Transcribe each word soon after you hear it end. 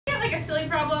like a silly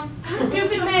problem?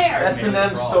 Stupid mayor.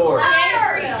 S&M store.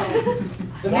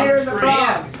 The mayor's a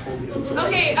fraud.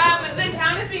 Okay, the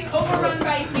town is being overrun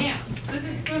by ants. This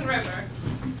is Spoon River.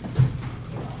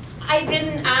 I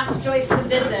didn't ask Joyce to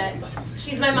visit.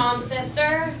 She's my mom's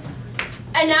sister.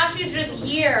 And now she's just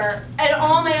here, and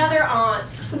all my other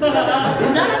aunts. None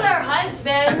of their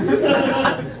husbands.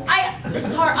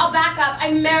 Sorry, I'll back up.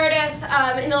 I'm Meredith.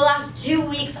 In the last 2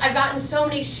 weeks, I've gotten so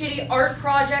many shitty art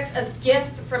projects as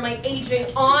gifts from my aging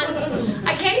aunt.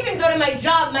 I can't even go to my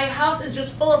job. My house is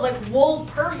just full of like wool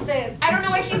purses. I don't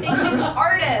know why she thinks she's an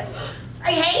artist.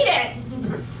 I hate it.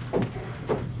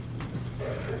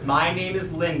 My name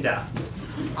is Linda.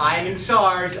 I am in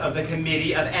charge of the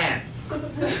Committee of Ants.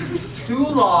 Too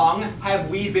long have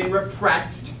we been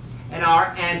repressed in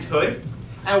our anthood,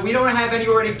 and we don't have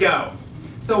anywhere to go.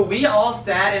 So we all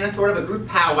sat in a sort of a group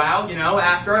powwow, you know,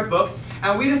 after our books,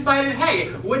 and we decided,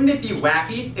 hey, wouldn't it be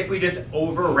wacky if we just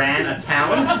overran a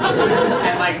town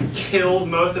and like killed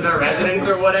most of their residents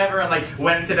or whatever, and like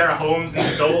went to their homes and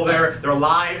stole their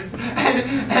lives?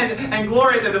 And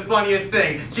Gloria said the funniest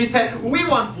thing. She said, we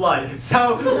want blood.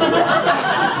 So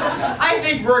I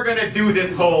think we're gonna do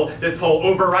this whole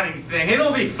overrunning thing.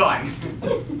 It'll be fun.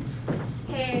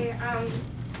 Hey,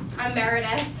 I'm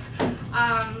Meredith.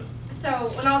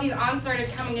 So when all these aunts started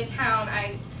coming to town,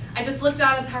 I just looked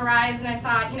out at the horizon and I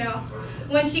thought, you know,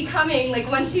 when's she coming? Like,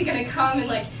 when's she gonna come and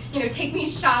like, you know, take me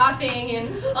shopping and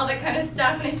all that kind of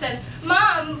stuff? And I said,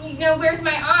 Mom, you know, where's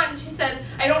my aunt? And she said,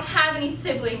 I don't have any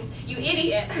siblings, you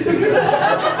idiot.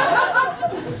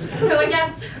 So I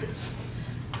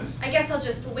guess I'll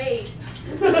just wait.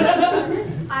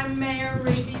 I'm Mayor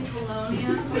Rigby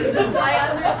Polonia. I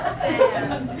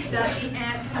understand that the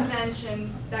ant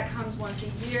convention that comes once a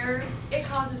year, it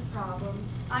causes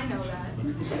problems. I know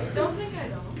that. Don't think I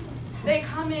don't. They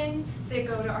come in, they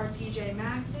go to our TJ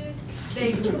Maxx's,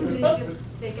 they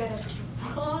get us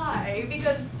dry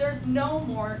because there's no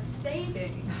more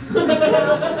savings.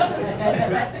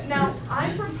 Now,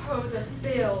 I propose a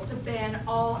bill to ban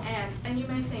all ants, and you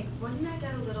may think, wouldn't that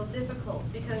get a little difficult?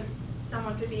 Because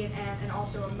someone could be an aunt and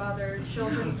also a mother,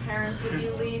 children's parents would be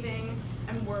leaving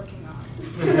and working on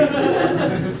it.